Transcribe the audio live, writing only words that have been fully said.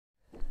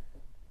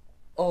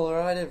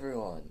Alright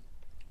everyone,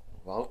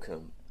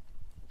 welcome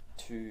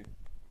to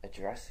a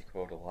Jurassic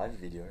World Alive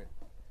video,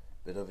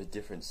 but of a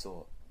different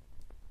sort.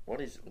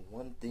 What is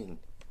one thing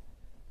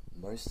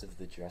most of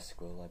the Jurassic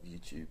World Alive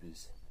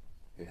YouTubers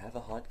who have a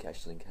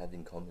Hardcash link have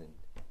in common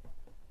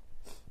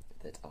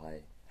that I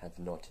have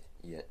not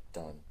yet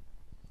done?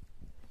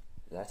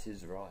 That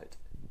is right.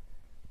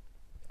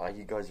 Are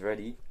you guys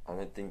ready? I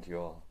don't think you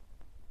are.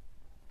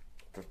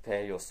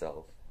 Prepare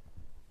yourself.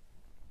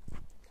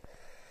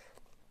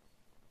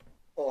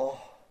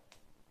 Oh,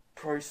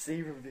 Pro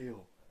C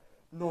reveal.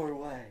 No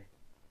way.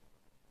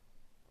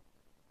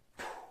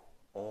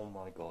 Oh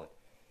my god.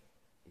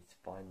 It's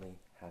finally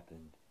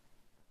happened.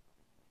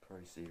 Pro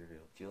C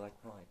reveal. Do you like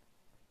my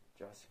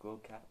Jurassic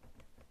World cap?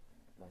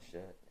 My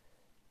shirt?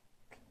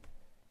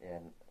 Yeah,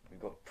 and we've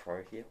got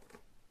Pro here.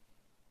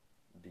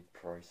 Big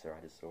Pro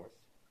Ceratosaurus.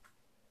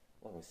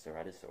 Along with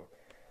Ceratosaur.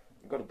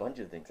 We've got a bunch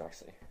of things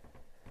actually.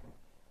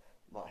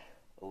 My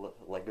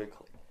Lego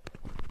clip.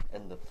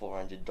 And the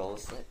 $400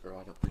 set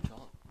right up the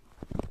top.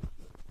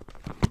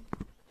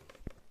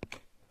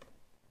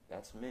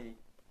 That's me.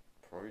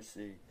 Pro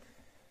C.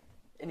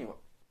 Anyway,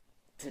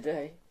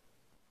 today,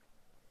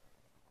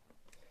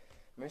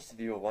 most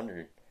of you are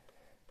wondering,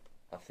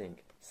 I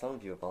think, some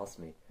of you have asked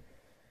me,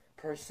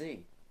 Pro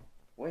C,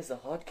 where's the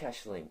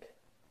Hardcash link?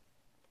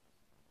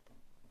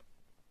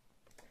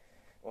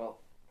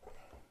 Well,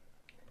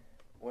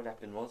 what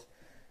happened was,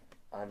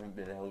 I haven't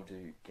been able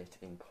to get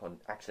in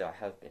actually I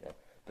have been able,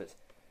 but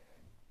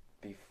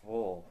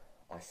before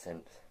I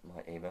sent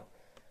my email,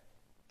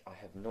 I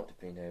have not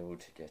been able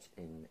to get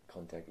in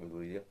contact with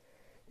Lydia.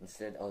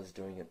 Instead, I was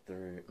doing it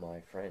through my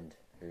friend,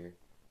 who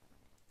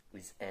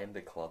is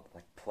Amber Club,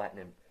 like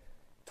platinum,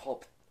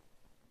 top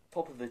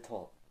of the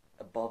top,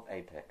 above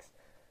Apex.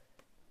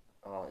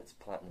 It's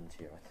platinum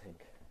tier, I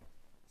think.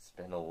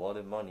 Spent a lot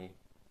of money,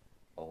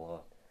 a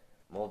lot,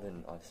 more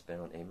than I've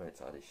spent on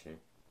emotes, I'd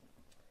assume.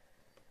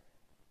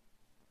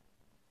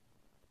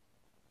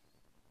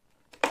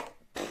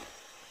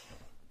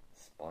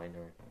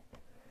 Spino.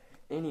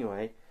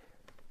 Anyway,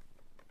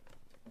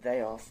 they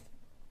asked,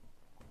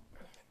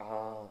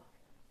 how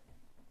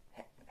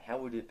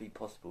would it be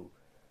possible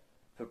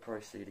for Pro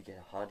C to get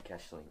a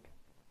Hardcash link?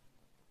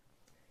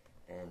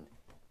 And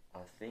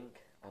I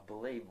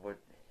believe what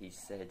he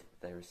said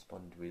they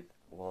responded with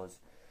was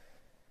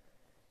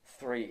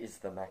 3 is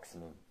the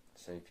maximum.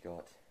 So you've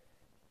got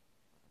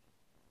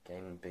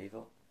Gaming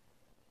Beaver,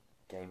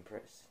 Game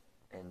Press,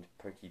 and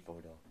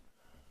Pokefolder.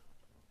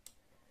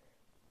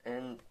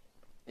 And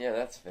yeah,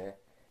 that's fair.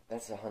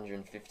 That's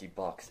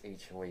 $150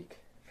 each week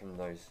from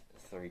those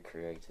 3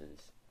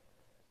 creators,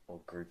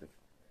 or group of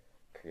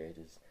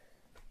creators.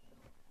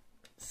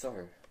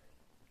 So,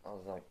 I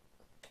was like,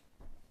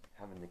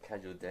 having a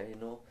casual day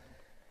and all,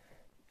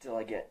 till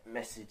I get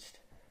messaged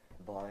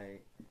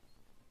by,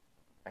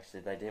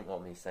 actually they didn't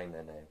want me saying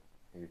their name,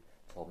 who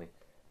told me,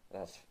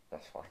 that's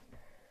fine.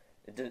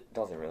 It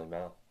doesn't really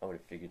matter, I would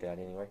have figured out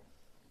anyway,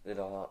 that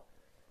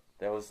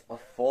there was a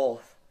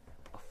fourth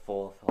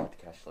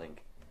Hardcash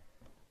link.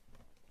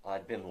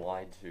 I'd been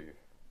lied to.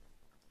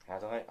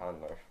 Had I? I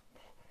don't know.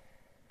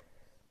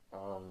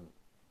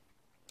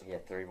 Yeah,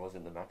 3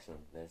 wasn't the maximum.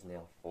 There's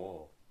now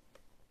 4.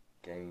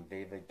 Gaming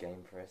Beaver,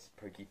 Game Press,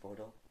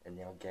 Pokefolder, and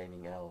now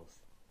Gaming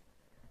Owls.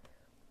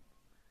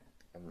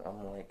 And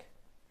I'm like,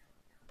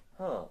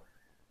 huh,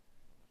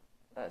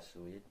 that's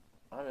weird.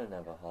 I don't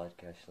have a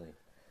Hardcash link.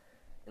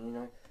 And you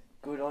know,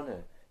 good on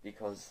her,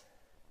 because,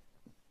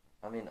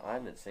 I mean, I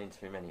haven't seen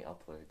too many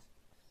uploads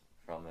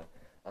from her.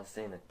 I've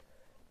seen a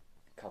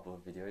couple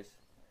of videos,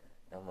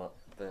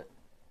 but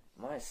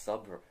my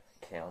sub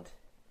count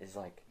is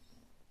like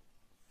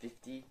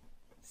 50,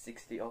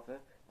 60 of her.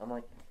 I'm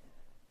like,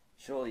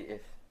 surely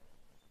if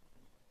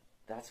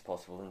that's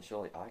possible, then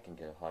surely I can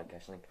get a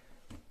Hardcash link.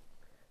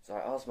 So I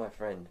asked my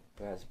friend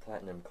who has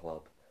Platinum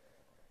Club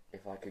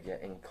if I could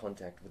get in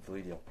contact with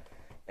Lydia,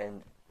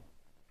 and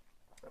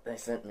they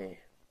sent me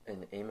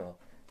an email,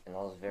 and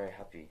I was very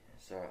happy.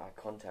 So I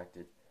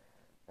contacted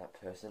that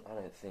person. I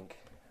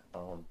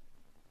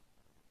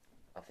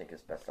think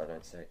it's best I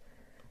don't say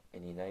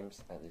any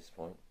names at this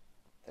point.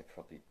 They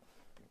probably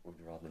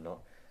would rather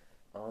not.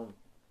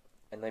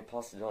 And they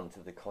passed it on to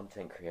the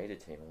content creator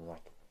team. I'm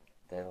like,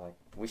 they're like,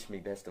 wish me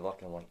best of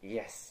luck. I'm like,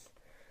 yes.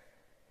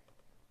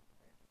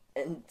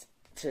 And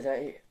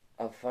today,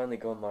 I've finally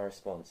got my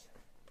response.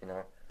 You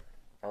know,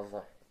 I was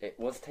like, it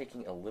was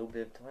taking a little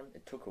bit of time.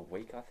 It took a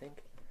week, I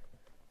think.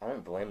 I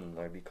don't blame them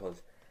though,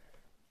 because,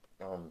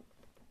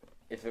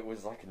 if it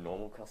was like a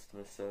normal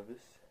customer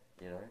service,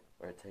 you know,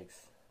 where it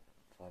takes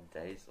 5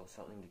 days or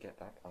something to get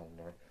back, I don't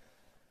know,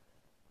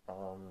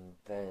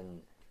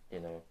 then, you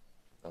know,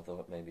 I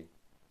thought maybe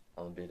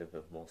I'm a bit of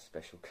a more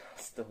special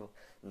customer.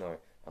 No,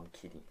 I'm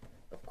kidding.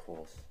 Of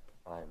course,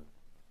 I'm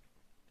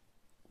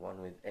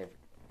one with every...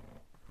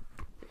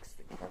 Fix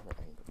the camera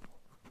angle.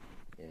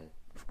 Yeah,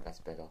 that's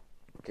better.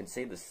 You can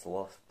see the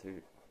sloth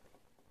too.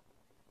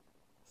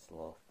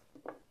 Sloth.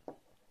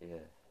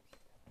 Yeah.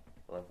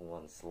 Level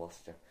 1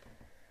 sloth.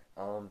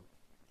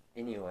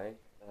 Anyway,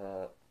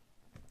 I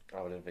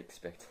I would have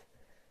expected.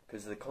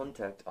 Because the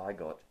contact I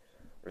got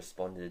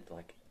responded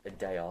like a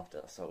day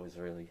after, so it was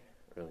really,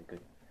 really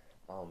good.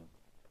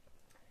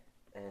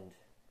 And,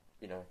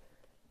 you know,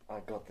 I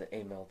got the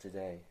email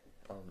today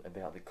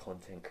about the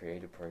content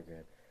creator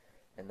program,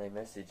 and they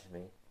messaged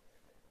me,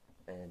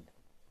 and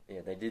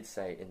yeah, they did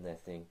say in their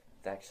thing,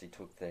 they actually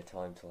took their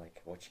time to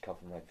like watch a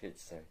couple of my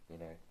bits, so, you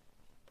know,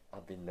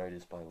 I've been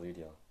noticed by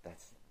Ludia.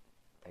 That's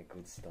a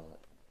good start,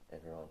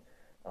 everyone.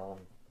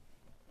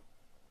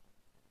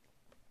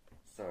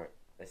 So,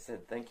 they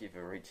said thank you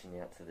for reaching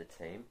out to the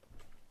team.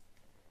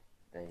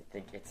 They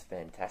think it's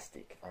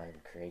fantastic.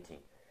 I'm creating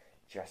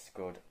just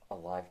good,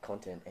 alive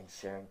content and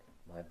sharing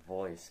my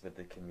voice with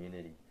the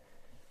community.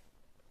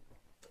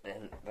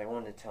 And they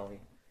want to tell me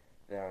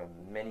there are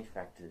many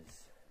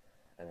factors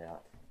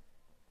about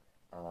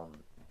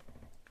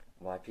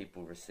why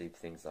people receive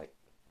things like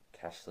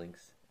cash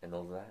links and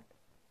all that.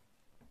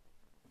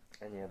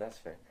 And yeah, that's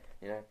fair.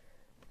 You know,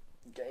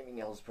 Gaming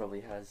Elves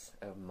probably has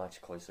a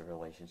much closer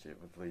relationship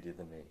with Lydia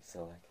than me,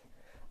 so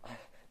like,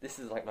 this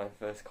is like my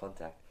first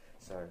contact,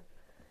 so,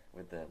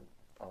 with them,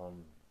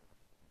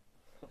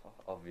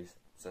 obvious,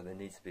 so there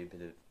needs to be a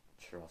bit of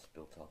trust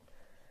built up.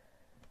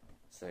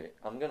 So,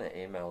 I'm gonna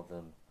email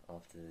them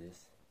after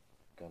this,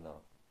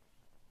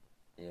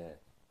 yeah,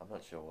 I'm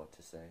not sure what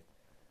to say,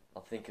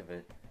 I'll think of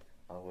it,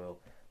 I will,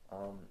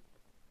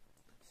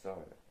 so,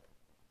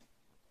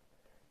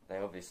 they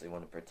obviously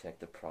want to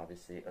protect the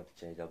privacy of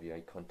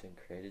JWA content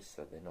creators,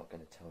 so they're not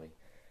going to tell me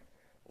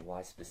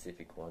why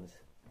specific ones,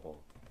 or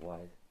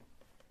why,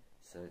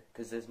 so,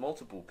 because there's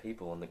multiple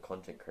people on the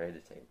content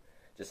creator team,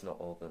 just not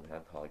all of them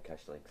have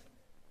Hardcash links.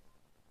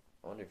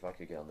 I wonder if I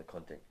could get on the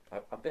content,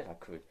 I bet I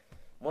could.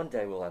 One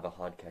day we'll have a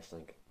Hardcash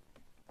link,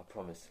 I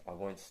promise, I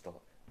won't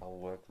stop, I'll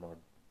work my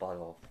butt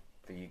off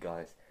for you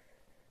guys,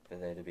 for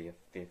there to be a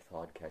 5th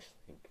Hardcash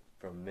link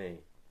from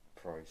me,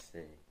 Pro C,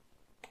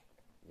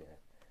 yeah.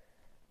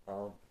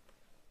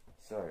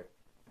 So,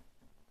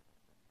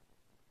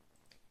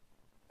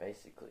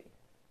 basically,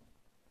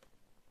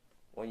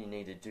 what you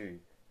need to do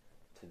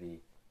to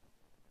be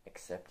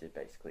accepted,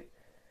 basically,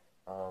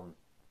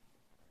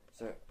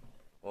 so,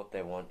 what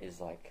they want is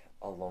like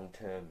a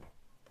long-term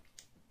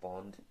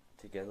bond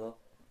together,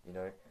 you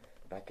know,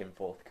 back and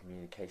forth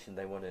communication.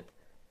 They want to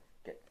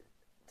get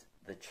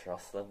the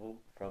trust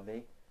level from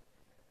me.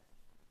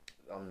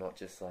 I'm not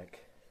just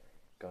like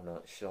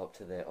gonna show up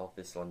to their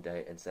office one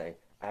day and say,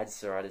 add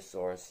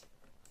Ceratosaurus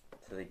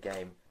to the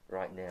game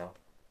right now,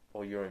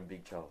 or you're in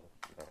big trouble.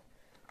 No.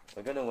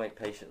 We're going to wait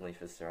patiently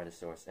for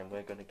Ceratosaurus, and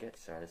we're going to get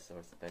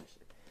Ceratosaurus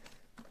eventually.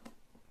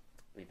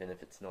 Even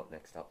if it's not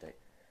next update.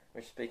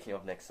 Which, speaking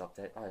of next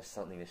update, I have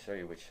something to show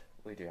you which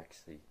Ludo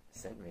actually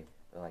sent me.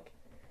 Like,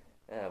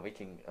 yeah, we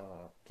can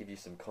give you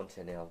some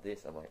content out of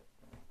this. I'm like,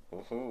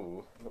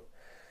 woohoo.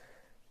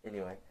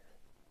 Anyway,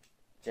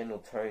 general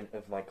tone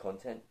of my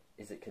content.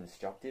 Is it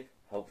constructive?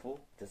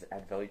 Helpful? Does it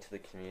add value to the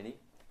community?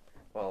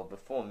 Well,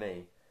 before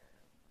me,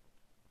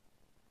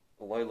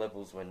 low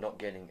levels were not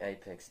getting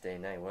Apex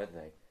DNA, were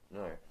they?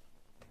 No.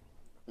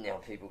 Now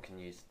people can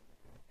use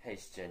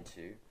Haste Gen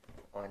 2,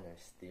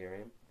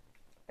 Inostherium,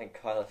 and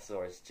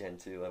Kylosaurus Gen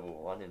 2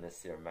 level 1 in a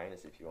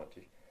Ceremanus if you want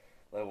to.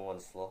 Level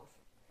 1 Sloth.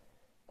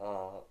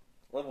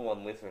 Level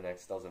 1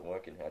 Lithronax doesn't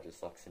work in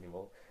Hadroslux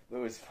anymore. But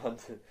it was fun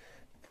to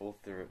pull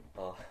through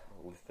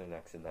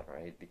Lithronax in that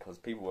raid because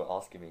people were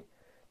asking me,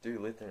 do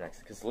Lithronax,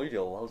 because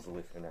Ludio loves the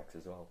Lithronax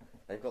as well.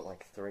 They've got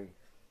like 3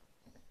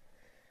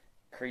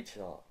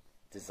 creature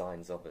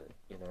designs of it,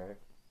 you know.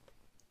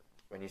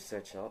 When you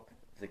search up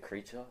the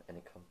creature and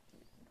it comes,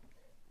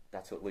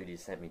 that's what Ludio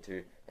sent me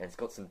to, and it's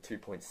got some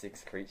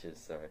 2.6 creatures,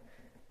 so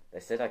they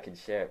said I can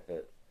share it,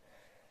 but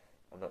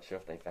I'm not sure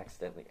if they've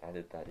accidentally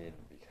added that in,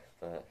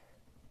 but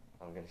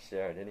I'm going to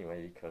share it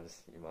anyway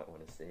because you might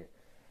want to see it.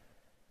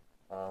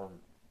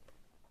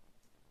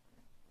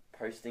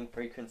 Posting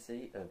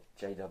frequency of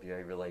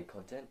JWA related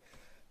content.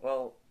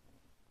 Well,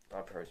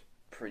 I post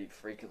pretty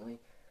frequently.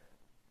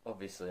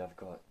 Obviously, I'm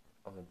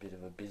a bit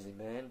of a busy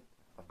man.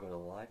 I've got a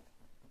life.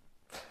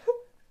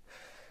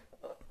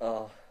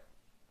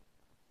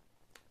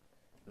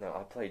 No,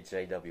 I play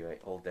JWA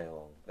all day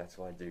long. That's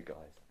what I do,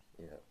 guys.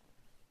 Yeah.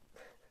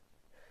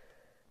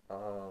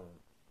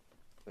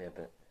 Yeah,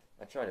 but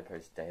I try to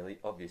post daily.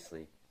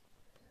 Obviously,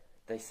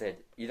 they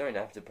said you don't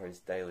have to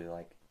post daily.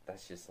 Like,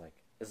 that's just like,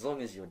 as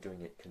long as you're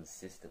doing it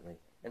consistently.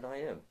 And I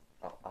am.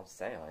 I'll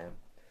say I am.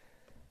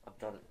 I've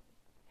done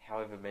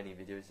however many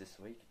videos this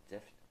week.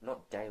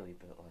 Not daily,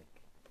 but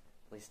like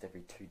at least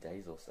every 2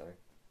 days or so.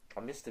 I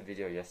missed a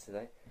video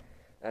yesterday.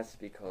 That's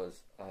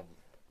because I'm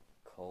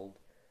cold,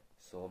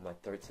 sore, my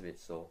throat's a bit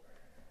sore.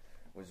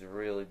 It was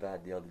really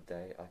bad the other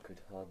day. I could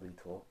hardly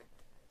talk.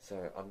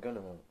 So I'm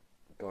gonna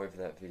go over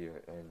that video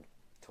and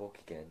talk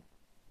again.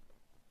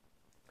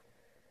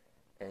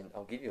 And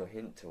I'll give you a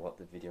hint to what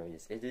the video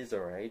is. It is a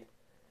raid.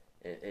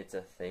 It's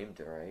a themed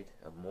raid.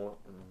 A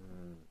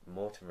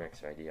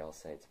Mortimex raid. Yeah, I'll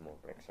say it's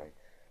Mortimex raid.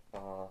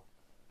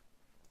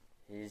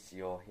 Here's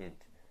your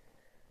hint.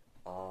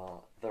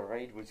 The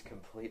raid was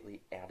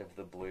completely out of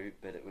the blue,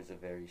 but it was a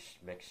very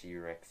schmexy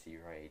rexy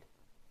raid.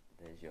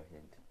 There's your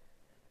hint.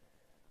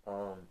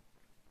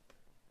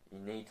 You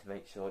need to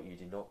make sure you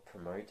do not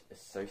promote,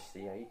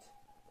 associate,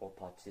 or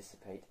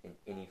participate in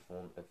any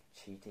form of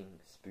cheating,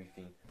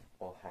 spoofing,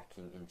 or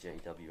hacking in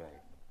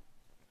JWA.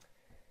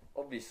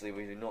 Obviously,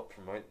 we do not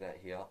promote that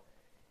here,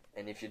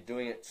 and if you're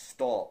doing it,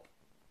 stop.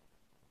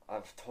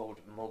 I've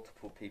told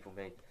multiple people,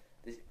 mate.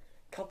 This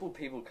couple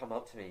people come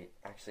up to me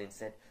actually and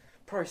said,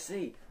 "Pro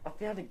C, I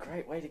found a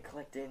great way to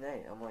collect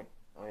DNA." I'm like,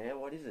 "Oh yeah,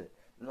 what is it?"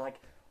 And like,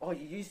 "Oh,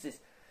 you use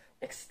this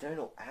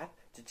external app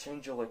to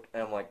change your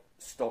and I'm like,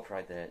 "Stop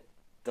right there,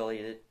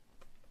 delete it,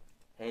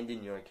 hand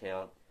in your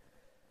account,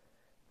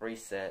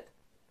 reset.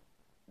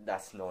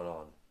 That's not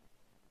on.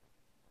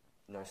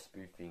 No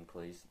spoofing,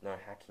 please. No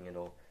hacking at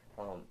all."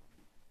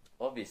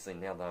 Obviously,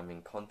 now that I'm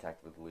in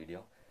contact with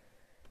Ludia,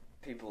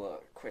 people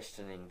are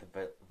questioning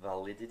the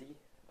validity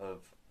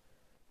of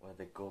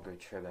whether Gorgo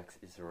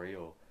Trebax is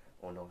real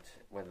or not,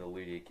 whether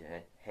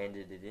Ludia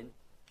handed it in.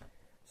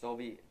 So I'll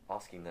be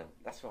asking them.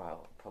 That's why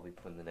I'll probably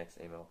put in the next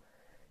email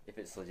if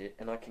it's legit,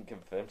 and I can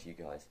confirm to you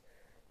guys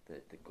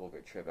that the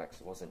Gorgo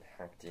Trebax wasn't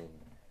hacked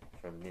in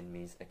from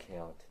Minmi's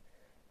account.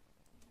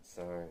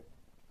 So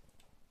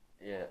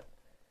yeah,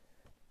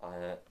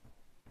 I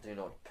do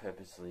not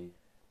purposely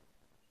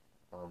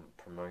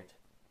promote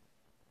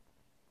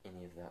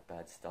any of that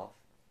bad stuff.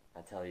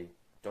 I tell you,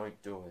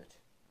 don't do it.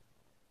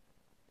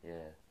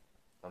 Yeah,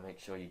 I'll make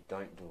sure you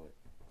don't do it.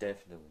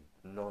 Definitely,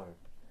 no.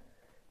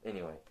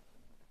 Anyway,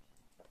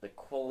 the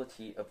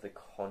quality of the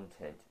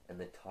content and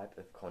the type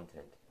of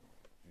content.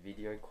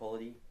 Video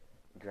quality,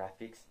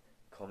 graphics,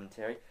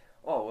 commentary.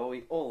 Oh, well,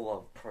 we all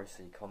love Pro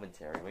C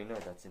commentary. We know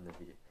that's in the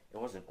video. It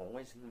wasn't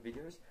always in the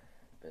videos,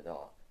 but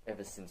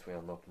ever since we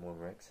unlocked more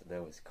Rex,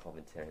 there was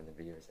commentary in the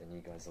videos, and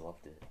you guys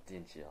loved it,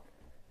 didn't you?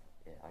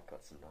 Yeah, I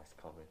got some nice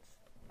comments.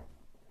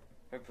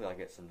 Hopefully I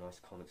get some nice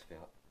comments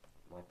about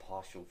my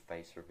partial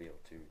face reveal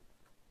too.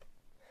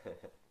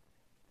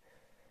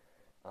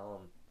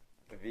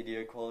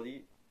 Video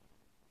quality,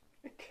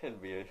 it can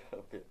be a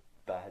bit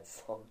bad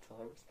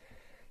sometimes.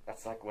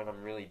 That's like when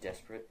I'm really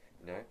desperate,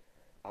 you know,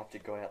 I have to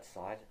go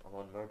outside, I'm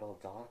on mobile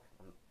data,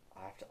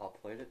 I have to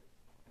upload it,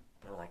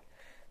 and I'm like,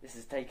 this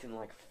has taken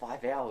like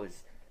 5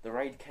 hours. The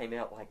raid came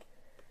out like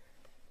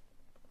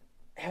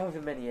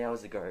however many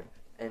hours ago,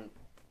 and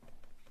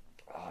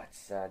it's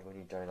sad when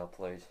you don't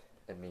upload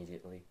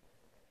immediately,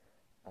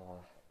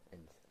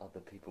 and other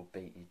people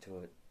beat you to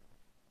it.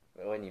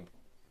 But when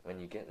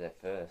you get there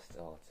first, it's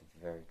a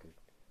very good,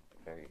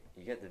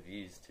 you get the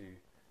views too,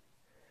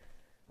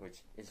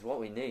 which is what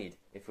we need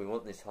if we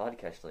want this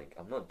Hardcash link.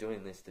 I'm not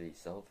doing this to be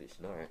selfish,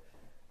 no.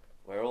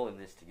 We're all in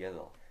this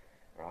together,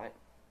 right?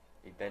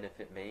 You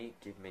benefit me,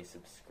 give me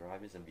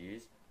subscribers and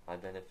views. I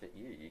benefit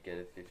you. You get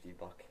a $50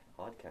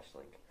 Hardcash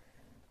link.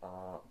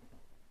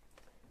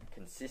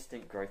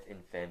 Consistent growth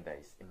in fan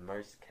base. In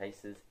most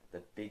cases,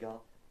 the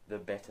bigger, the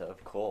better,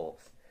 of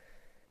course.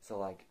 So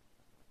like,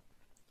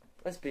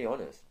 let's be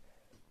honest.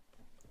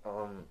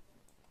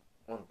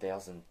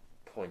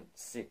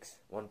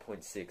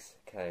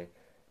 1.6k,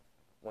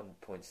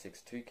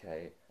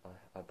 1.62k,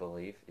 I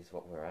believe, is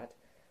what we're at.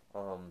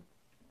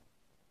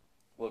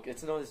 Look,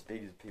 it's not as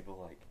big as people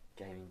like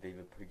Gaming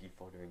Beaver, Poogie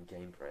Fodder, and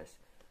Game Press,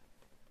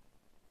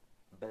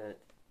 but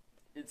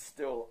it's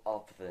still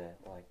up there.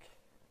 Like,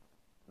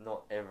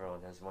 not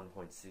everyone has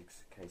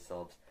 1.6k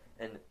subs,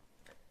 and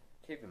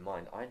keep in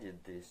mind, I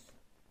did this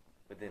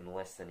within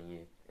less than a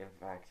year. In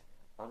fact,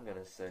 I'm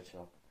gonna search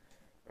up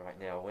right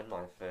now when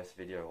my first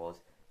video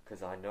was,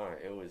 because I know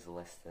it was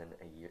less than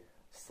a year,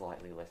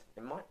 slightly less.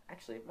 It might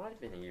have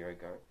been a year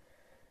ago,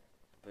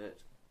 but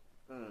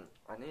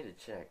I need to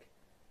check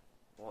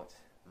what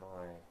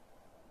my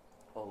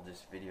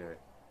oldest video,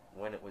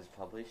 when it was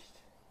published.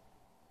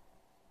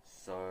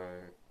 So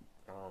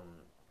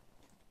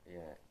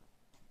yeah,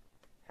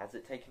 has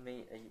it taken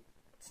me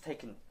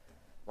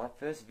my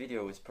first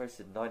video was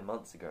posted 9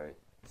 months ago,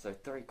 so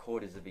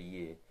 3/4 of a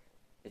year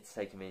it's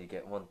taken me to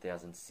get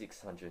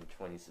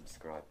 1,620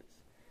 subscribers.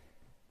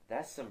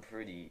 That's some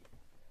pretty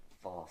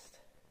fast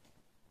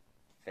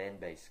fan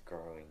base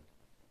growing.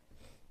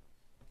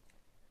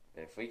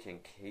 But if we can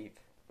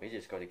we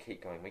just got to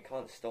keep going. We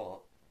can't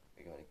stop.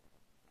 We got to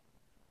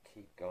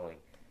keep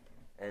going.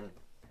 And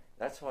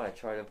that's why I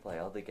try to play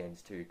other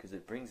games too, because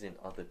it brings in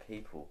other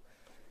people.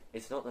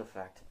 It's not the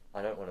fact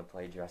I don't want to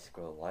play Jurassic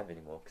World Live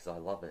anymore, because I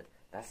love it.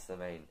 That's the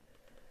main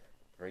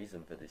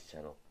reason for this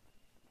channel.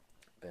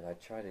 But I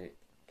try to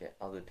get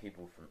other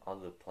people from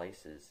other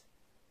places,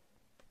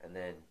 and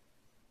then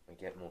we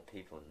get more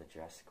people in the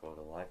Jurassic World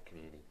Alive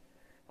community.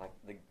 Like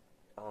the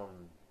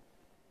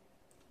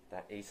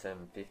that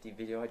E750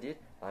 video I did,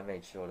 I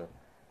made sure to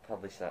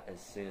publish that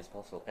as soon as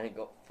possible, and it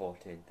got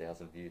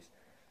 14,000 views.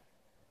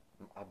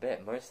 I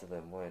bet most of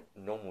them weren't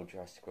normal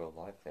Jurassic World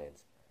Live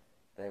fans.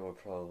 They were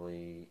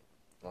probably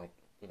like,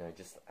 you know,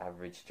 just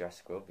average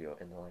Jurassic World viewer,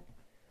 and they're like,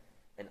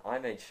 and I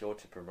made sure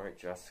to promote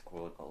Jurassic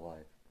World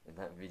Alive in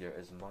that video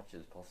as much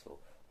as possible.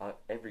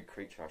 Every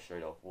creature I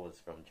showed off was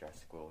from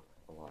Jurassic World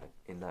like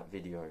in that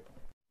video.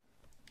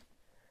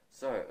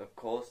 So of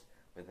course,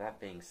 with that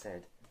being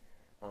said,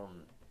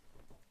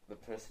 the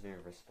person who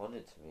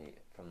responded to me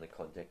from the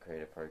content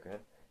creator program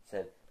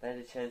said they had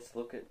a chance to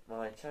look at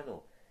my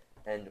channel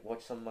and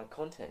watch some of my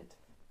content.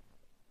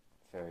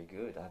 Very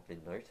good, I've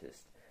been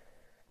noticed.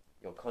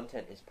 Your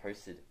content is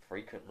posted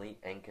frequently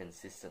and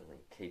consistently.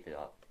 Keep it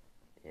up.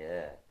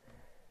 Yeah.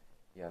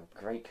 You have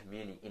great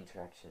community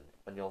interaction.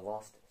 On your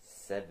last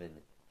 7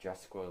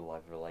 Just Grow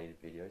Live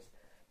related videos,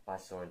 I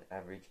saw an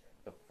average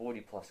of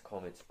 40 plus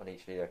comments on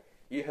each video.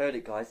 You heard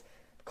it, guys.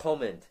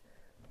 Comment,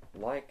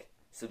 like,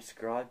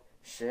 subscribe,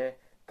 share,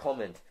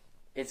 comment.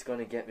 It's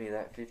gonna get me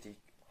that 50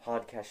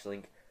 Hardcash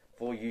link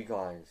for you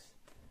guys.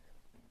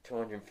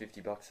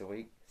 $250 a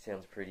week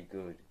sounds pretty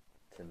good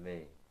to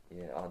me.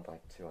 Yeah, I'd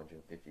like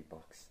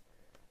 $250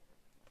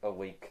 a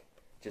week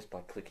just by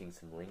clicking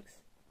some links.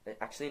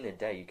 Actually, in a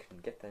day, you can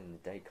get that in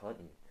a day, can't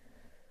you?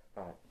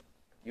 Alright,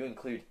 you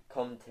include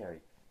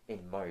commentary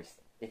in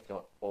most, if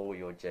not all,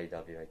 your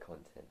JWA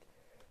content.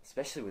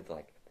 Especially with,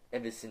 like,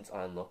 ever since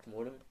I unlocked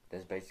Mortem,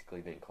 there's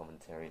basically been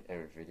commentary in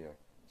every video.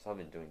 So I've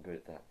been doing good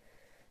at that.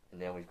 And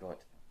now we've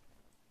got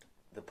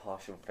the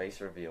partial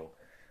face reveal,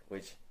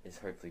 which is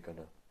hopefully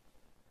gonna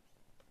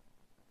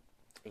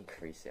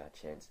increase our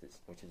chances,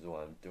 which is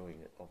why I'm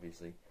doing it,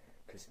 obviously,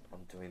 because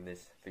I'm doing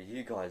this for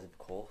you guys, of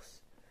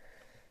course.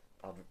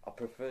 I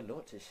prefer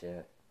not to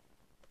share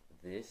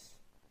this.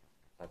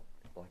 I'd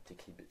like to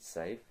keep it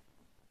safe.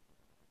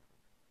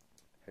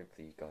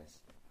 Hopefully you guys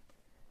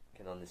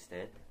can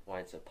understand why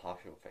it's a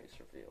partial face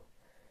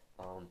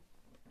reveal.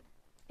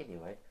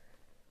 Anyway,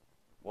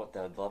 what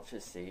they'd love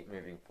to see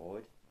moving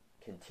forward,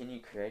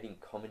 continue creating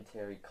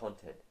commentary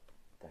content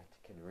that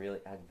can really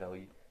add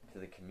value to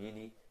the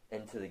community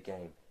and to the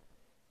game.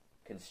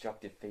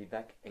 Constructive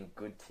feedback and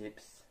good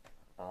tips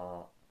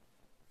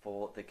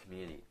for the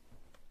community.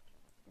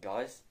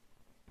 Guys,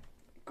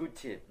 good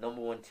tip,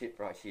 number 1 tip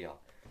right here.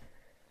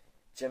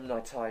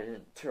 Gemini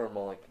Titan,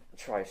 Turamolic,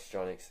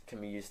 Triastronics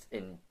can be used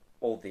in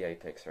all the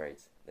Apex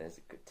raids. There's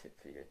a good tip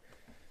for you.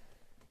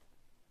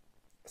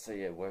 So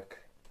yeah, work,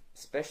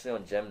 especially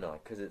on Gemini,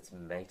 because it's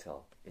meta.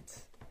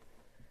 It's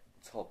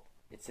top,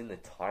 it's in the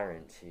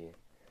Tyrant tier.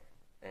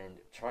 And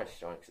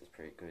Triastronics is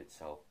pretty good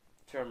itself.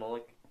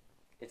 Turamolic,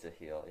 it's a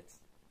heal. It's,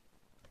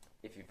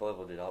 if you've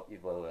leveled it up,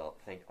 you've leveled it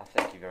up. I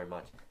thank you very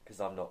much, because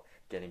I'm not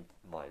getting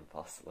mine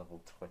past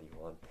level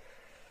 21.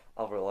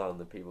 I'll rely on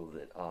the people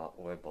that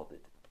were bothered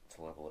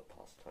to level it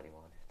past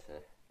 21 to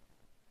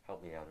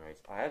help me out in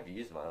raids. I have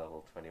used my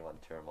level 21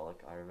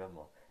 Turamolic, I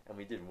remember, and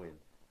we did win.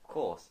 Of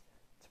course,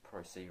 it's a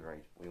Pro C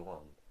raid, we won.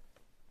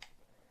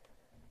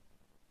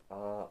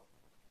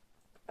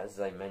 As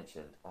I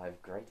mentioned, I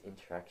have great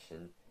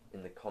interaction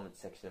in the comment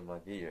section of my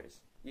videos.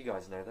 You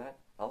guys know that.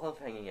 I love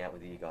hanging out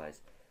with you guys.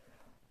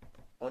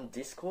 On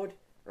Discord,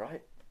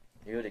 right?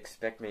 You would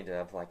expect me to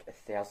have like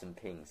 1,000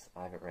 pings.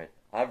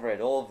 I've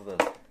read all of them.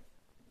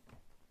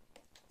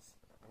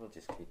 We'll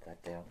just keep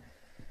that down.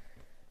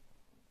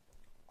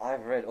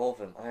 I've read all of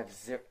them. I have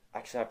zero.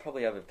 Actually, I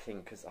probably have a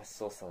ping because I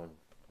saw someone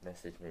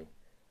message me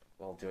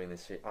while doing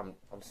this shit.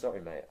 I'm sorry,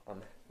 mate.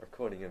 I'm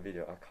recording a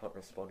video. I can't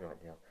respond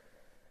right now.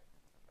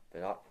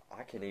 But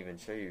I can even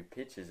show you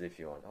pictures if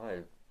you want. I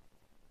have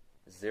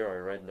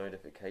 0 red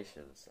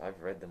notifications.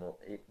 I've read them all.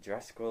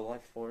 Just Grow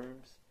Life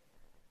forums,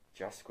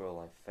 Just Grow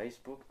Life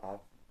Facebook. I've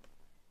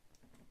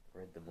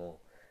read them all.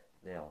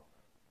 Now,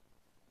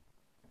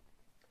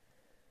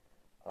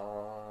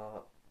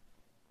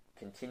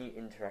 continue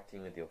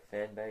interacting with your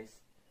fan base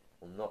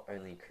will not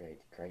only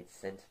create great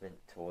sentiment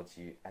towards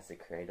you as a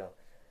creator,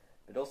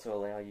 but also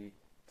allow you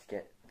to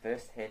get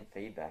first-hand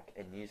feedback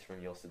and news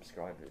from your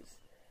subscribers,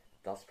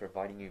 thus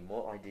providing you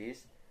more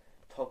ideas,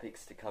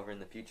 topics to cover in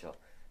the future.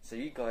 So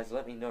you guys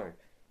let me know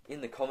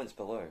in the comments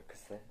below,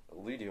 because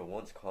Ludia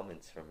wants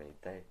comments from me.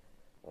 They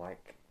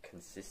like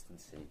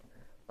consistency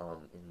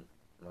in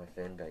my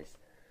fan base.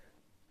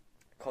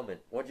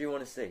 Comment, what do you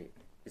want to see?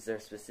 Is there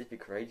a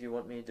specific raid you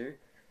want me to do?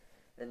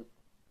 And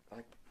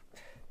like,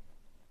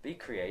 be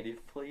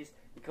creative, please,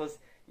 because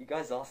you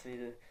guys asked me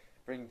to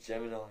bring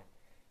Gemini,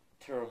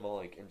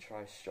 Turamolic, and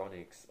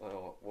Triastronics,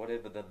 or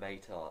whatever the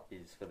meta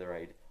is for the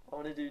raid. I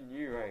want to do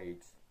new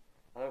raids.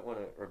 I don't want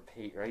to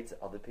repeat raids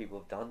that other people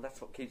have done. That's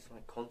what keeps my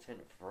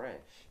content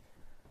fresh.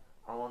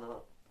 I want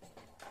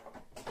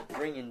to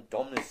bring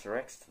Indominus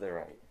Rex to the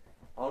raid.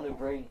 I want to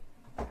bring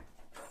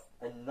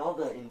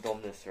another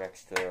Indominus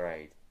Rex to the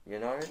raid. You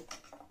know?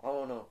 I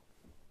want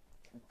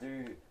to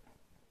do...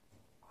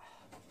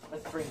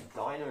 Let's bring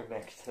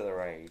Dynamech to the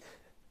raid.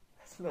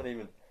 That's not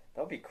even...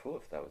 That would be cool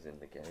if that was in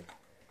the game.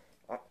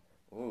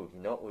 Ooh,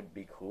 you know what would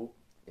be cool?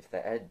 If they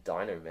add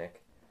Dynamech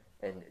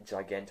and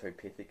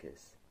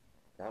Gigantopithecus.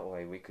 That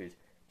way we could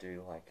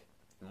do like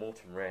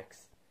Mortem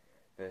Rex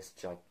versus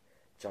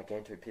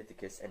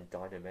Gigantopithecus and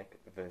Dynamech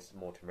versus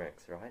Mortem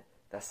Rex, right?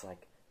 That's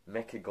like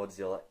Mecha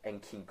Godzilla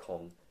and King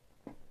Kong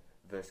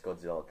versus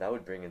Godzilla. That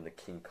would bring in the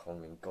King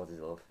Kong and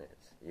Godzilla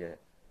fans. Yeah,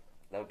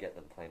 that would get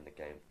them playing the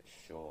game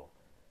for sure.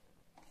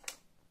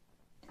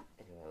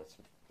 Anyway, let's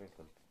move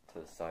them to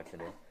the side for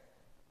now.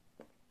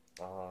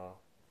 You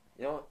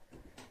know what?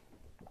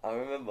 I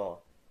remember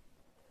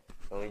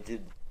when we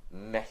did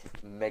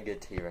Mega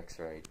T-Rex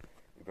raid.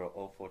 We brought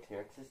all 4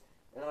 T-Rexes,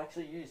 and I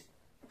actually used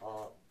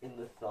in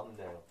the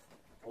thumbnail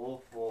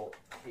all 4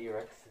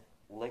 T-Rex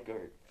Lego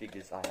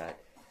figures I had.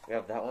 We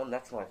have that one.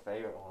 That's my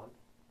favorite one.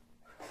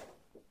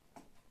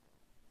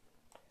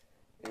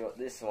 We got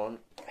this one,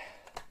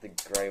 the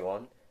grey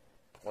one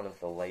of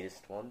the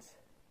latest ones.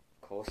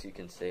 Of course, you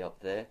can see up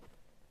there.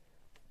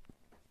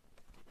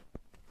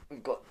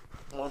 We've got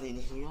one in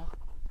here.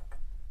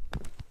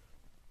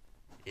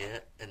 Yeah,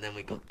 and then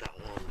we got that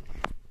one.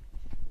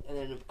 And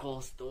then, of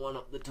course, the one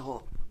up the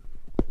top.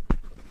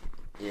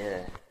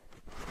 Yeah.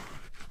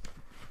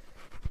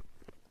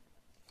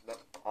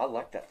 But I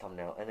like that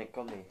thumbnail, and it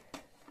got me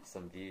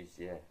some views.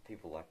 Yeah,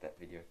 people like that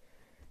video.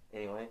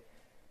 Anyway,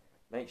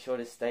 make sure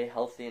to stay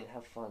healthy and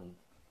have fun.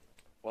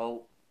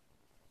 Well,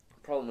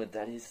 the problem with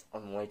that is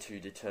I'm way too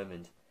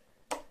determined.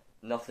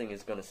 Nothing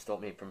is going to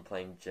stop me from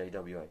playing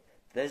JWA.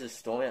 If there's a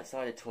storm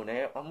outside, a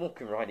tornado, I'm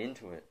walking right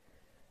into it.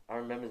 I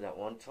remember that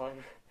one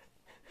time.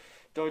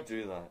 Don't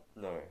do that.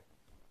 No.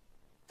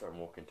 Don't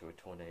walk into a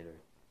tornado,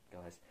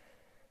 guys.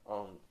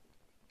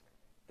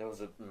 There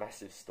was a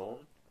massive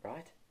storm,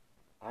 right?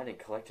 I hadn't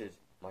collected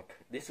my...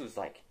 This was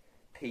like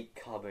peak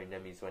Carbo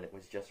Nemis when it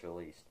was just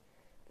released.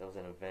 There was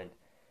an event.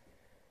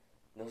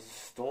 There was a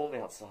storm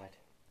outside,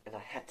 and I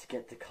had to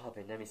get the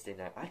Carbo Nemis there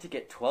now. I had to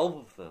get 12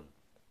 of them.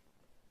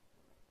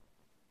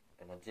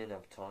 And I didn't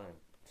have time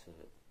to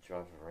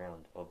drive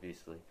around,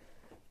 obviously.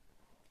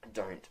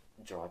 Don't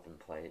drive and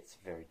play, it's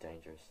very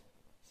dangerous.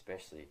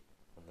 Especially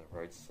when the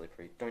road's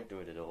slippery. Don't do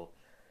it at all.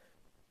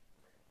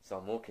 So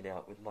I'm walking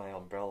out with my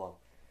umbrella,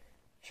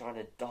 trying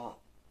to dart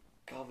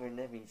Carbo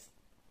Nemis.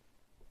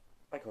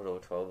 I got all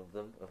 12 of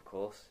them, of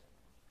course.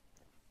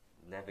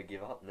 Never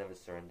give up, never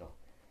surrender.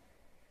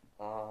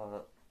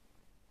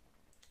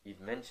 You've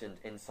mentioned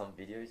in some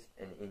videos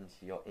and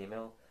into your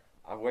email,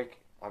 I wake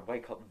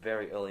up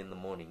very early in the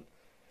morning,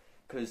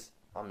 because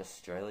I'm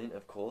Australian,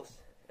 of course,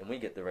 and we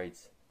get the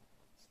raids,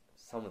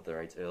 some of the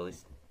raids early,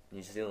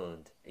 New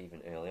Zealand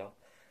even earlier.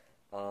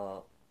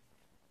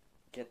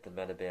 Get them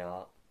at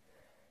about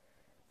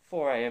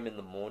 4 AM in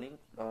the morning.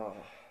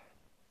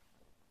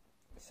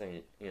 So,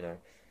 you know,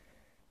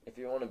 if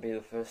you want to be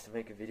the first to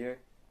make a video,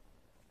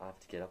 I have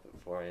to get up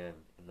at 4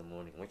 AM in the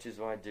morning, which is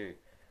what I do.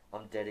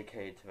 I'm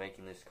dedicated to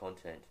making this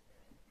content,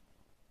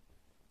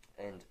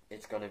 and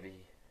it's going to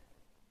be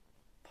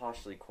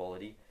partially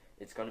quality.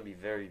 It's going to be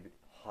very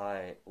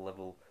high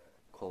level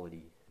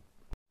quality.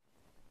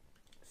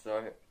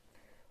 So,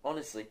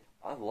 honestly,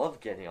 I love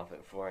getting up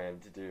at 4 AM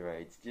to do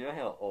raids. Do you know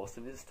how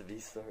awesome it is to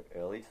be so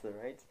early to the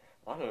raids?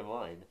 I don't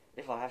mind.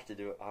 If I have to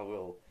do it, I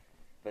will.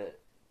 But,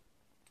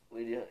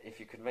 Lydia,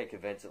 if you could make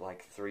events at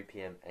like 3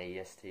 PM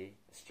AEST,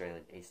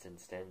 Australian Eastern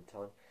Standard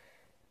Time,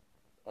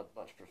 I'd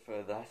much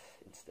prefer that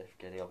instead of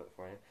getting up at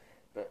 4 AM.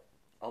 But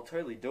I'll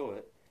totally do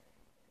it.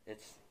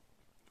 It's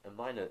a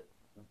minor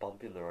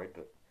bump in the road,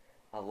 but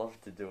I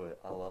love to do it.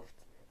 I love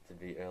to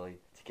be early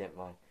to get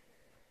my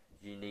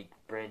unique,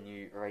 brand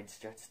new raid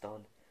strats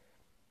done.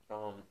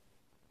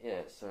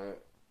 Yeah, so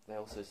they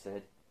also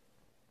said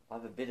I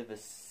have a bit of a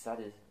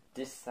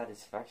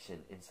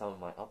dissatisfaction in some of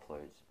my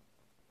uploads.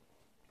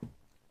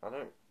 I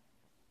don't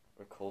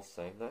recall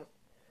saying that.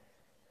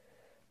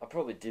 I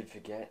probably did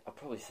forget. I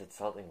probably said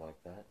something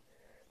like that.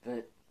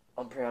 But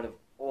I'm proud of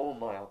all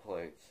my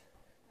uploads.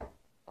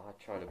 I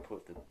try to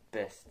put the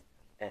best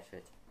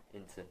effort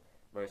into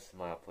most of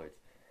my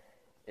uploads.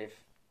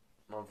 If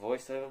my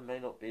voiceover may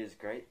not be as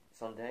great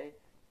someday,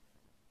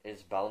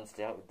 it's balanced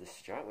out with the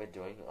strat we're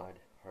doing, I'd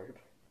hope.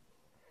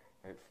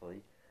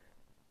 Hopefully.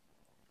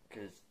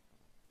 Because,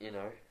 you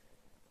know,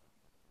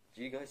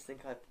 do you guys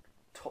think I have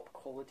top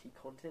quality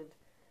content?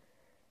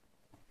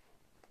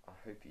 I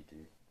hope you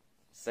do.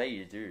 Say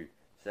you do.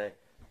 Say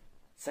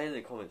in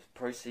the comments,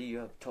 Pro C, you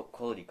have top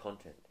quality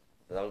content.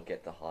 That'll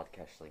get the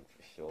Hardcash link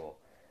for sure.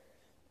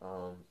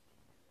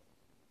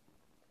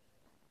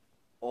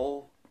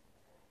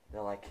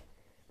 They're like,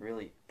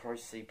 really, Pro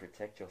C,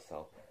 protect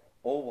yourself.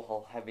 All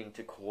while having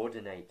to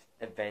coordinate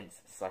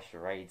events /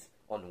 raids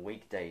on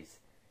weekdays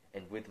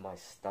and with my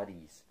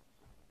studies.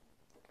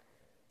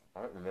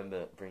 I don't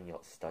remember bringing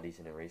up studies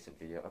in a recent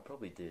video. I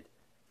probably did.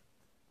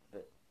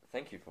 But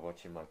thank you for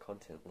watching my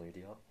content,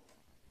 Lydia.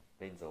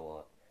 Means a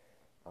lot.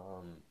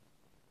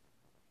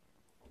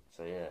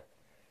 So yeah,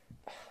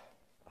 I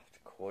have to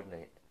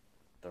coordinate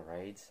the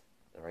raid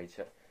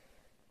show.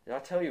 Did I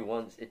tell you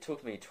once, it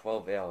took me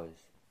 12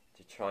 hours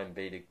to try and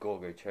beat a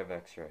Gorgo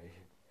Trevax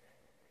raid.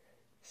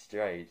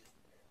 Straight.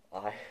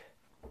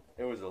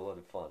 It was a lot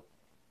of fun.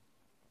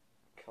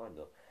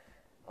 Kinda.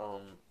 I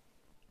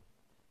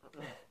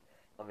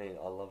mean,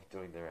 I love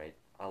doing the raid.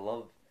 I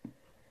love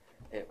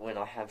it when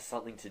I have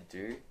something to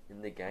do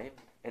in the game,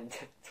 and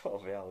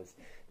 12 hours,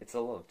 it's a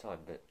lot of time,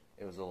 but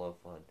it was a lot of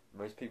fun.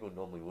 Most people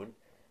normally wouldn't,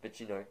 but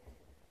you know,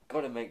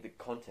 gotta make the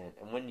content,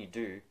 and when you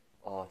do,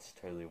 oh, it's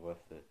totally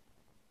worth it.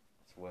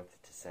 It's worth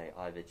it to say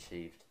I've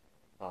achieved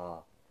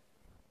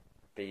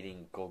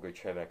beating Gorgo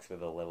Trevax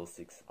with a level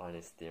 6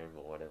 Inus theorem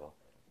or whatever.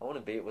 I want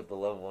to beat it with the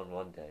level 1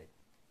 one day.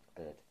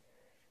 But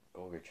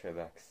Gorga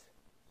Trebax.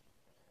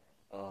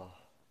 Oh.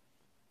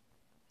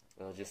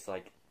 I was just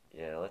like,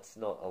 yeah, let's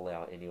not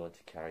allow anyone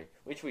to carry.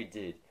 Which we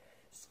did.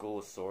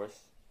 Schoolosaurus.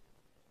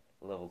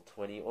 Level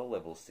 20 or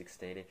level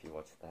 16 if you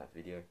watched that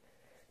video.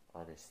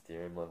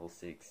 Theorem level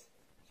 6. It's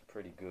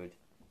pretty good,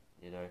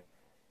 you know.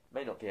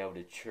 May not be able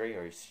to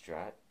trio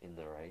strat in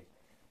the raid.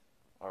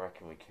 I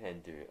reckon we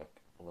can do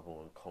a level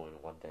 1 common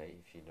one day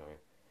if you know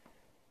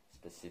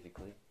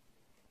specifically.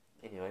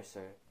 Anyway, so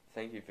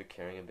thank you for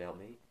caring about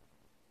me.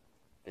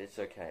 But it's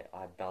okay,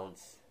 I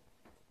balance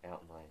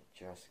out my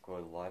Jurassic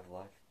World live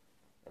life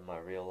and my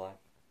real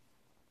life.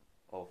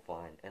 All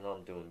fine, and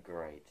I'm doing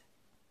great.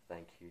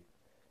 Thank you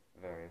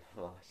very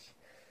much.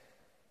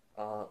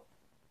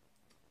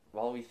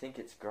 While we think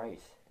it's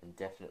great, and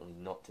definitely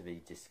not to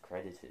be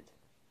discredited,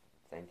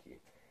 thank you,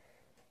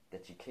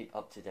 that you keep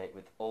up to date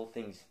with all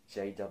things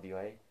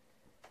JWA,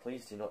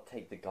 please do not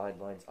take the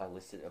guidelines I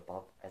listed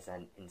above as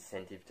an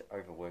incentive to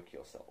overwork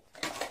yourself.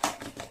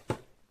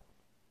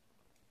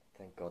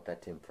 Thank God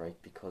that didn't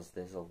break, because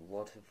there's a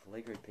lot of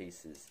Lego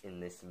pieces in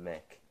this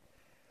mech.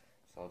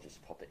 So I'll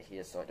just pop it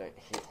here so I don't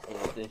hit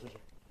anything.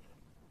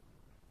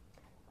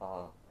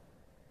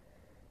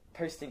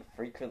 Posting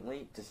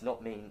frequently does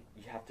not mean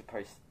you have to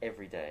post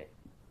every day.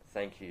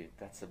 Thank you,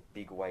 that's a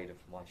big weight off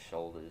my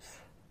shoulders.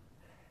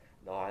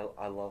 No,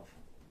 I love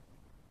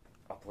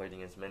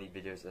uploading as many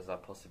videos as I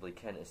possibly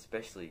can,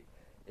 especially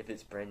if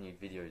it's brand new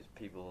videos.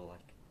 People are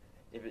like,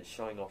 if it's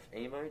showing off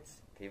emotes,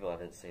 people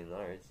haven't seen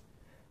those.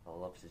 I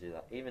love to do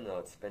that. Even though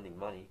it's spending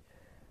money,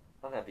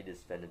 I'm happy to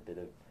spend a bit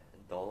of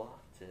 $1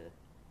 to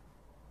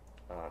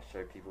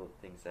show people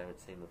things they haven't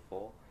seen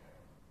before.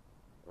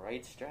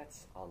 Raid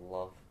strats, I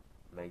love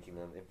making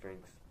them. It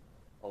brings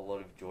a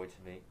lot of joy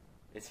to me.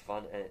 It's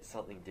fun and it's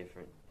something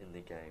different in the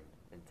game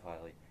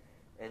entirely.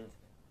 And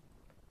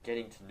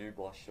getting to new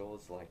boss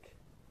shores like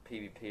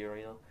PvP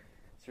Arena,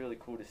 it's really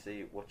cool to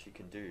see what you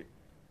can do.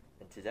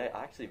 And today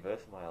I actually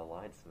versed my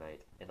alliance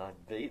mate and I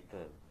beat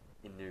them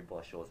in new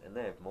boss shores, and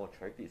they have more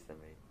trophies than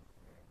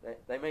me.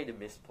 They made a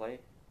misplay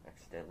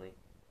accidentally,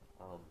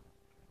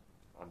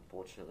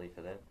 unfortunately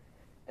for them,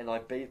 and I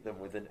beat them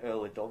with an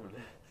Earl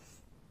Dominus.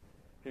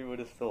 Who would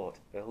have thought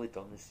Earl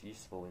Dominus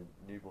useful in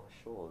new boss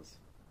shores?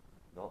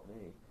 Not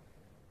me.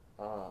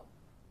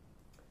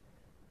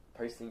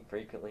 Posting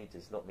frequently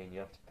does not mean you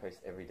have to post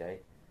every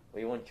day.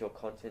 We want your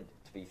content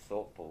to be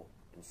thoughtful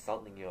and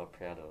something you are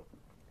proud of.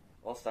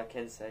 Whilst I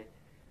can say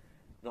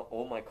not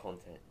all my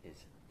content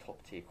is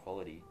top tier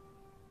quality,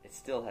 it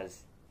still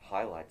has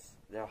highlights.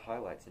 There are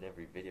highlights in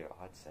every video,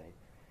 I'd say.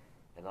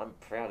 And I'm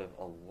proud of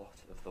a lot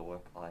of the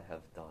work I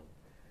have done.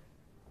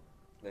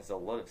 There's a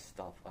lot of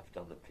stuff I've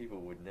done that people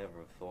would never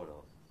have thought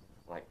of.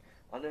 Like,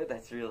 I know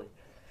that's really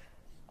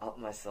up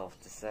myself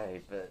to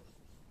say, but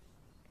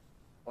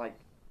like,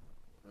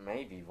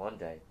 maybe one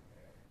day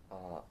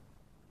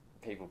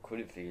people could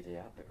have figured it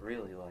out, but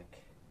really,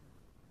 like,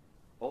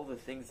 all the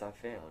things I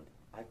found,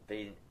 I've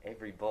beaten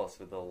every boss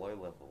with a low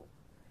level,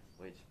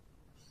 which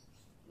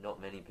not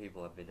many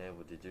people have been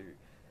able to do.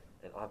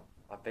 And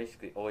I've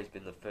basically always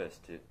been the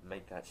first to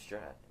make that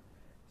strat.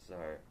 So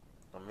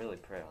I'm really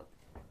proud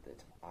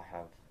that I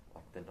have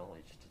like the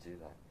knowledge to do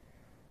that.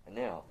 And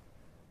now,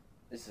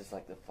 this is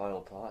like the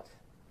final part.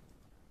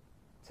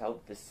 To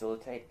help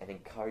facilitate and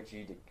encourage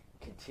you to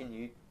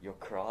continue your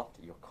craft,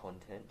 your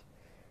content,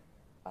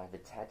 I've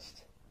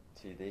attached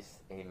to this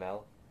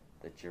email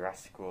the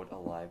Jurassic World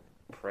Alive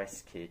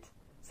press kit.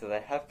 So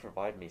they have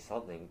provided me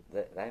something,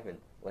 that they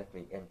haven't left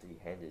me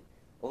empty-handed.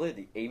 Although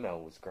the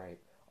email was great,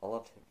 I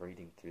loved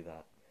reading through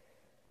that.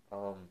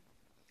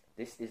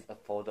 This is a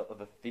folder of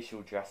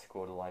official Jurassic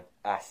World Alive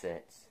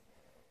assets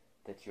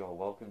that you are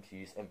welcome to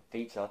use and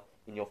feature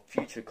in your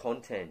future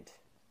content.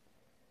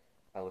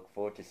 I look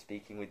forward to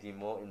speaking with you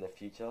more in the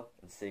future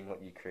and seeing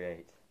what you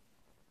create.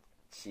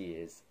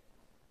 Cheers.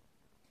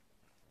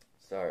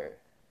 So,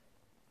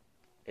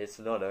 it's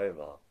not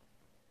over.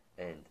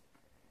 And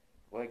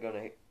we're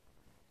gonna...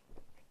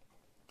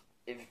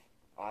 If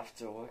I have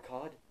to work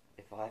hard,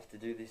 if I have to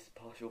do this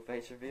partial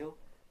face reveal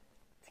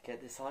to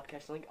get this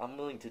Hardcash link, I'm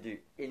willing to do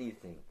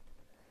anything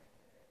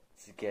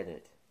to get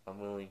it. I'm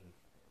willing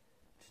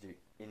to do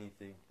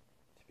anything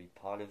to be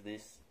part of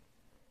this,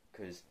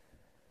 because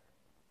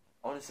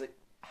honestly,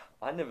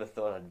 I never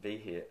thought I'd be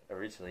here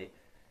originally,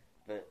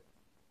 but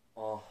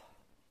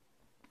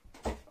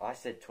if I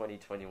said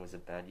 2020 was a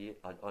bad year,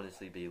 I'd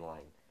honestly be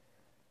lying.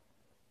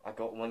 I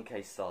got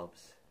 1k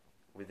subs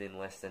within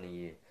less than a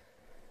year.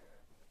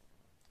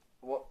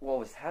 What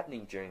was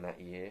happening during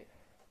that year,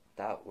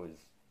 that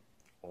was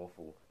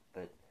awful,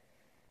 but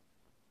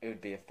it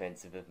would be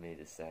offensive of me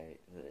to say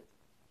that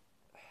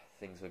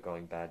things were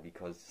going bad,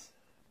 because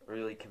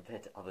really,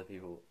 compared to other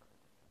people,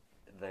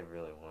 they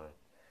really weren't.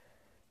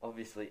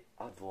 Obviously,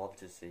 I'd love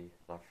to see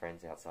my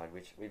friends outside,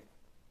 which we've,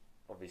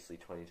 obviously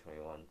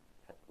 2021,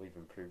 we've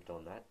improved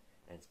on that,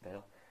 and it's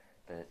better,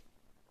 but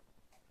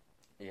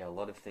yeah, a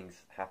lot of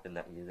things happened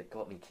that year that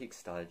got me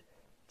kickstarted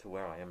to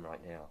where I am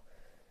right now.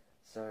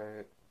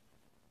 So,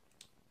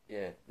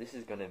 yeah, this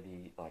is gonna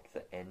be like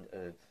the end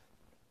of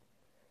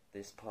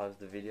this part of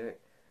the video.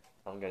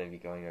 I'm gonna be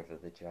going over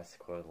the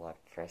Jurassic World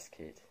Live press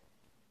kit.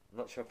 I'm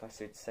not sure if I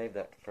should save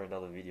that for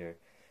another video,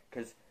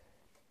 because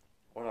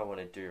what I want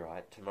to do,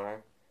 right,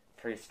 tomorrow,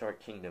 Prehistoric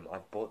Kingdom,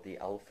 I've bought the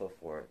alpha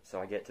for it, so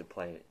I get to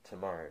play it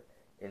tomorrow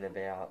in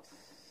about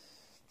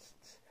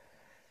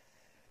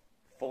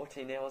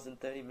 14 hours and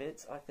 30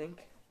 minutes, I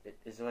think,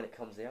 is when it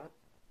comes out.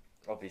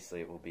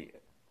 Obviously, it will be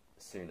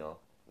sooner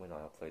when I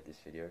upload this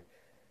video,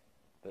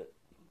 but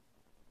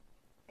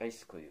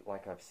basically,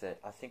 like I've said,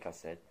 I think I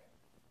said,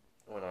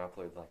 when I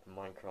upload like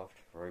Minecraft,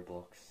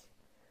 Roblox,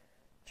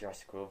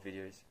 Jurassic World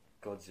videos,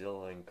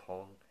 Godzilla and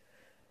Kong,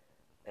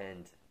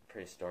 and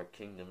Prehistoric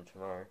Kingdom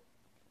tomorrow,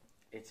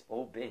 it's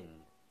all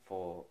been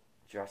for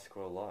Jurassic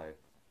World Live,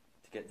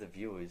 to get the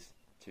viewers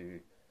to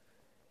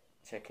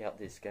check out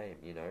this game,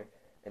 you know,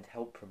 and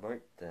help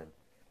promote them.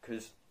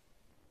 Because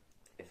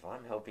if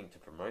I'm helping to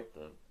promote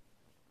them,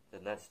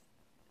 then that's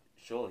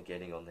surely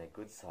getting on their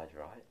good side,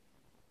 right?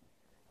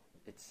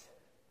 It's,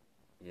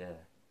 yeah.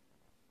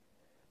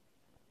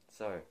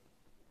 So,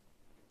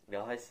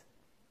 guys,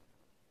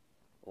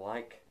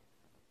 like,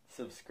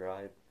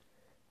 subscribe,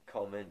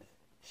 comment,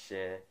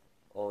 share,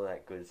 all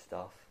that good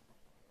stuff.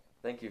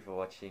 Thank you for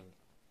watching.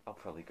 I'll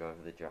probably go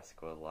over the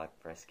Jurassic World Live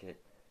press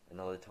kit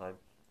another time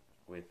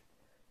with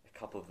a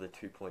couple of the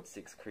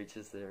 2.6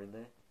 creatures that are in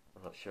there.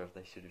 I'm not sure if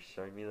they should have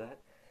shown me that,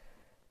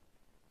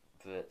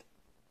 but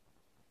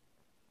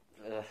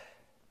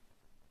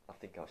I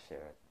think I'll share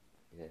it.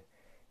 Yeah.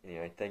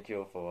 Anyway, thank you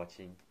all for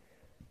watching.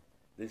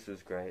 This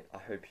was great. I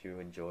hope you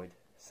enjoyed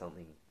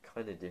something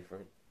kind of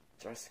different.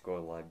 Jurassic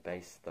World Live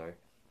based though.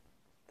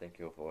 Thank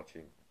you all for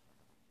watching.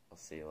 I'll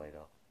see you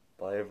later.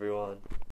 Bye everyone.